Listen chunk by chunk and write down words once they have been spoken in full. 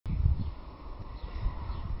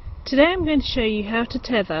Today I'm going to show you how to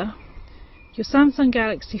tether your Samsung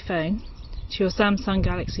Galaxy phone to your Samsung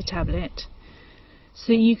Galaxy tablet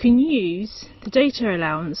so that you can use the data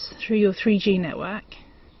allowance through your 3G network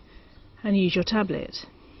and use your tablet.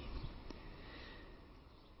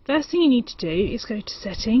 First thing you need to do is go to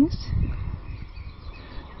Settings,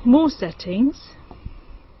 More Settings,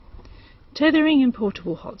 Tethering and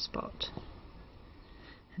Portable Hotspot,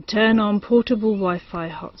 and turn on Portable Wi-Fi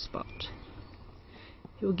Hotspot.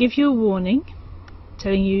 It will give you a warning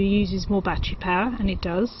telling you it uses more battery power, and it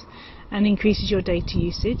does, and increases your data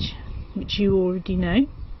usage, which you already know.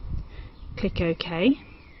 Click OK.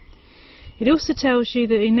 It also tells you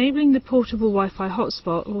that enabling the portable Wi-Fi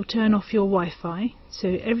hotspot will turn off your Wi-Fi, so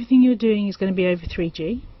everything you're doing is going to be over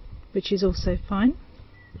 3G, which is also fine.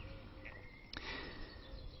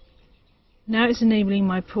 Now it's enabling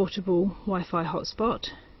my portable Wi-Fi hotspot.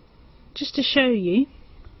 Just to show you,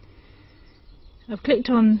 I've clicked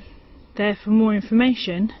on there for more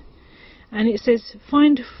information, and it says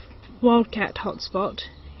find Wildcat hotspot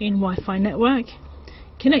in Wi-Fi network,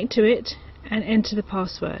 connect to it and enter the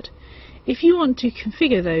password. If you want to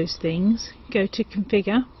configure those things, go to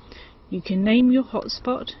configure, you can name your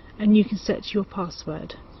hotspot and you can set your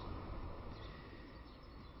password.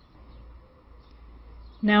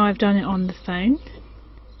 Now I've done it on the phone.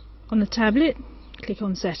 On the tablet, click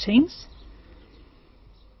on settings.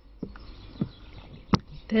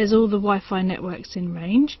 There's all the Wi-Fi networks in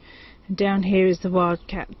range, and down here is the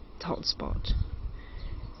Wildcat hotspot.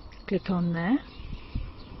 Click on there.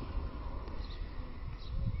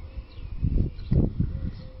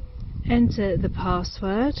 Enter the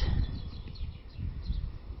password.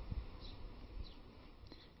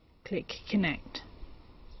 Click connect.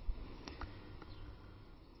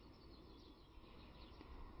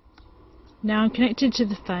 Now I'm connected to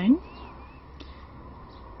the phone.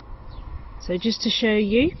 So just to show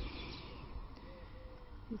you,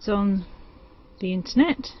 it's on the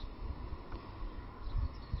internet.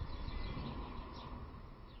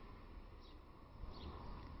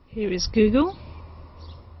 Here is Google.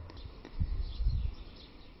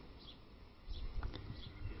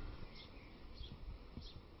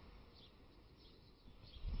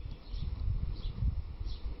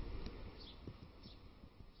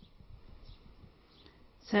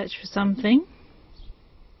 Search for something.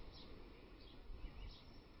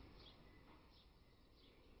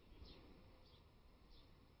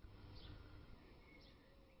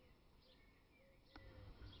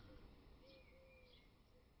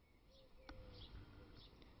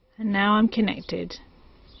 And now I'm connected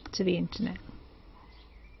to the internet.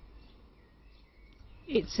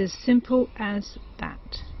 It's as simple as that.